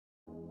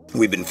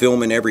We've been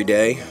filming every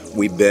day.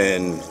 We've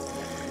been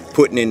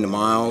putting in the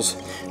miles.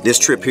 This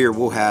trip here,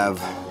 we'll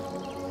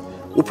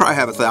probably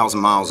have 1,000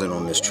 miles in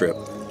on this trip.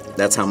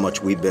 That's how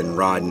much we've been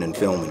riding and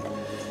filming.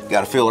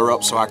 Got to fill her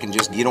up so I can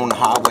just get on the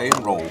highway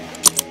and roll.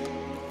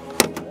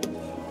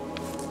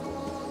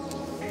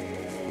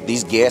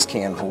 These gas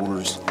can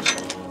holders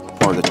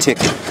are the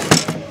ticket.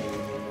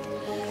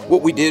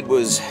 What we did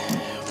was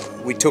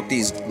we took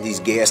these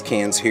gas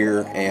cans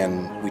here,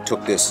 and we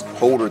took this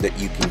holder that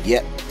you can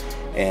get,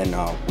 and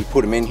we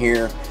put them in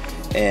here,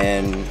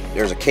 and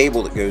there's a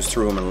cable that goes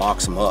through them and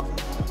locks them up,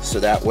 so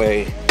that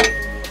way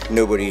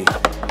nobody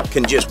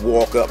can just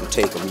walk up and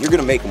take them. You're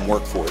gonna make them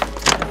work for you.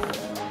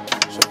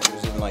 So it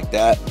goes in like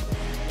that,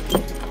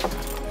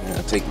 and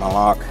I take my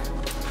lock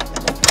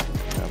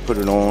and I put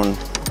it on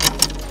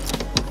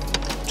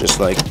just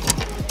like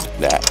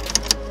that.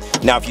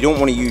 Now if you don't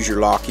want to use your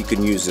lock, you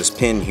can use this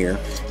pin here.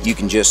 You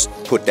can just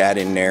put that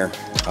in there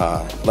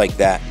like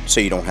that, so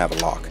you don't have a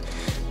lock.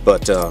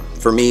 But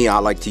for me, I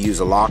like to use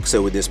a lock,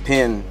 so with this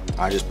pin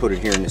I just put it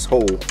here in this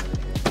hole,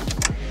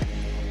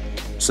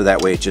 so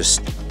that way it just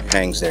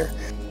hangs there.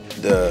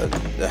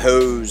 The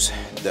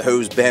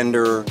hose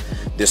bender,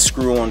 this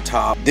screw on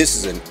top, this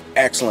is an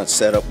excellent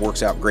setup,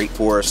 works out great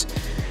for us.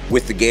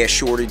 With the gas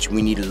shortage,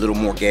 we need a little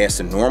more gas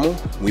than normal.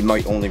 We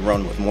might only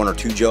run with 1 or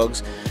 2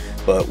 jugs,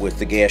 but with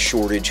the gas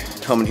shortage,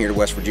 coming here to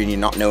West Virginia,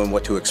 not knowing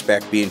what to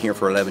expect, being here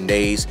for 11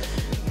 days,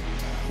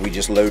 we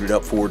just loaded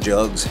up 4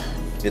 jugs.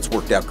 It's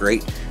worked out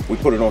great. We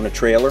put it on the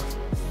trailer.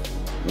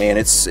 Man,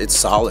 it's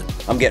solid.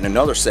 I'm getting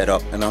another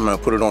setup, and I'm gonna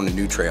put it on the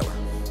new trailer.